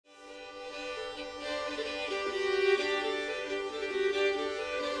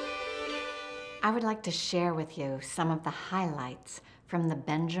I would like to share with you some of the highlights from the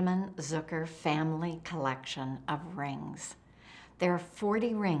Benjamin Zucker family collection of rings. There are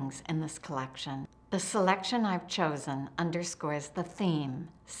 40 rings in this collection. The selection I've chosen underscores the theme,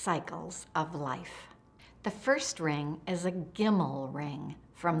 cycles of life. The first ring is a gimmel ring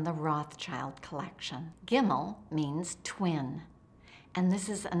from the Rothschild collection. Gimmel means twin, and this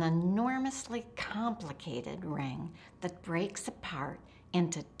is an enormously complicated ring that breaks apart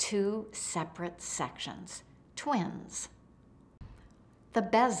into two separate sections, twins. The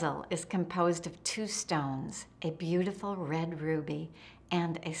bezel is composed of two stones, a beautiful red ruby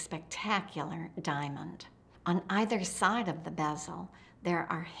and a spectacular diamond. On either side of the bezel, there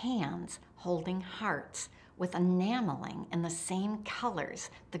are hands holding hearts with enameling in the same colors,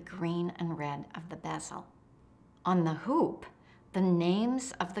 the green and red of the bezel. On the hoop, the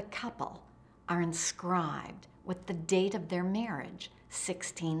names of the couple are inscribed with the date of their marriage,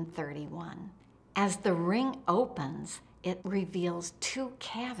 1631. As the ring opens, it reveals two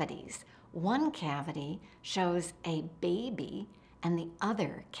cavities. One cavity shows a baby and the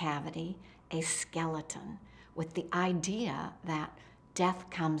other cavity a skeleton, with the idea that death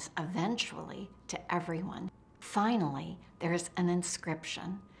comes eventually to everyone. Finally, there's an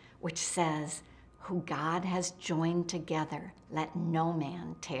inscription which says, "Who God has joined together, let no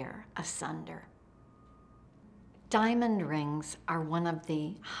man tear asunder." Diamond rings are one of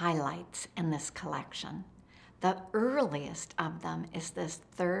the highlights in this collection. The earliest of them is this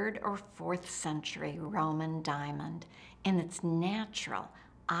 3rd or 4th century Roman diamond in its natural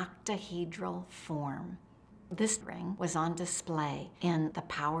octahedral form. This ring was on display in the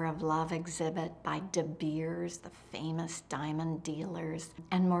Power of Love exhibit by De Beers, the famous diamond dealers,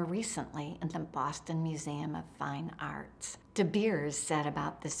 and more recently in the Boston Museum of Fine Arts. De Beers said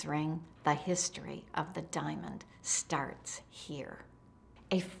about this ring, "The history of the diamond starts here."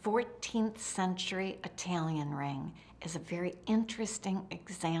 A 14th century Italian ring is a very interesting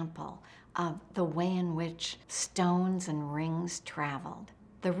example of the way in which stones and rings traveled.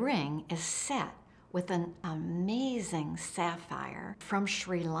 The ring is set with an amazing sapphire from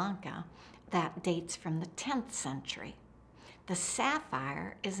Sri Lanka that dates from the 10th century. The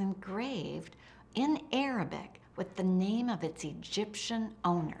sapphire is engraved in Arabic with the name of its Egyptian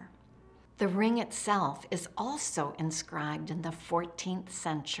owner. The ring itself is also inscribed in the 14th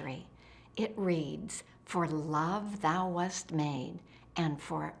century. It reads, "For love thou wast made, and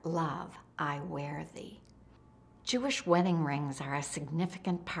for love I wear thee." Jewish wedding rings are a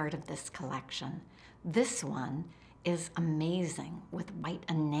significant part of this collection. This one is amazing, with white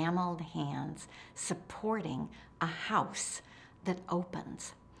enameled hands supporting a house that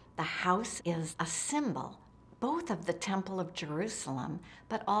opens. The house is a symbol both of the Temple of Jerusalem,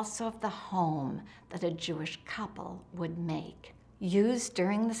 but also of the home that a Jewish couple would make. Used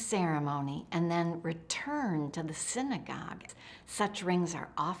during the ceremony and then returned to the synagogue, such rings are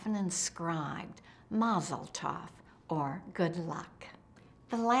often inscribed Mazel Tov, or good luck.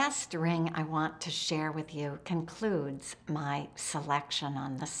 The last ring I want to share with you concludes my selection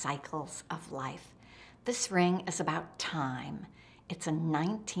on the cycles of life. This ring is about time. It's a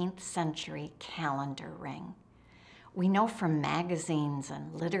 19th century calendar ring. We know from magazines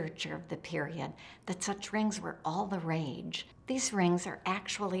and literature of the period that such rings were all the rage. These rings are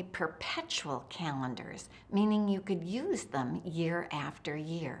actually perpetual calendars, meaning you could use them year after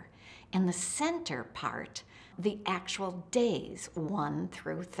year. In the center part, the actual days 1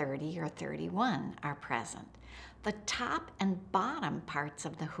 through 30 or 31 are present. The top and bottom parts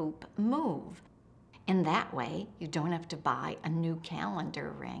of the hoop move. In that way, you don't have to buy a new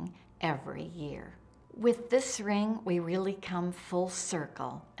calendar ring every year. With this ring, we really come full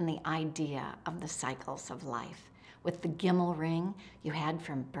circle in the idea of the cycles of life. With the gimmel ring, you had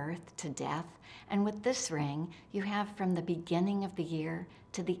from birth to death, and with this ring, you have from the beginning of the year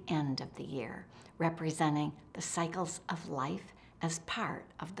to the end of the year, representing the cycles of life as part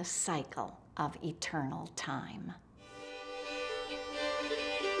of the cycle of eternal time.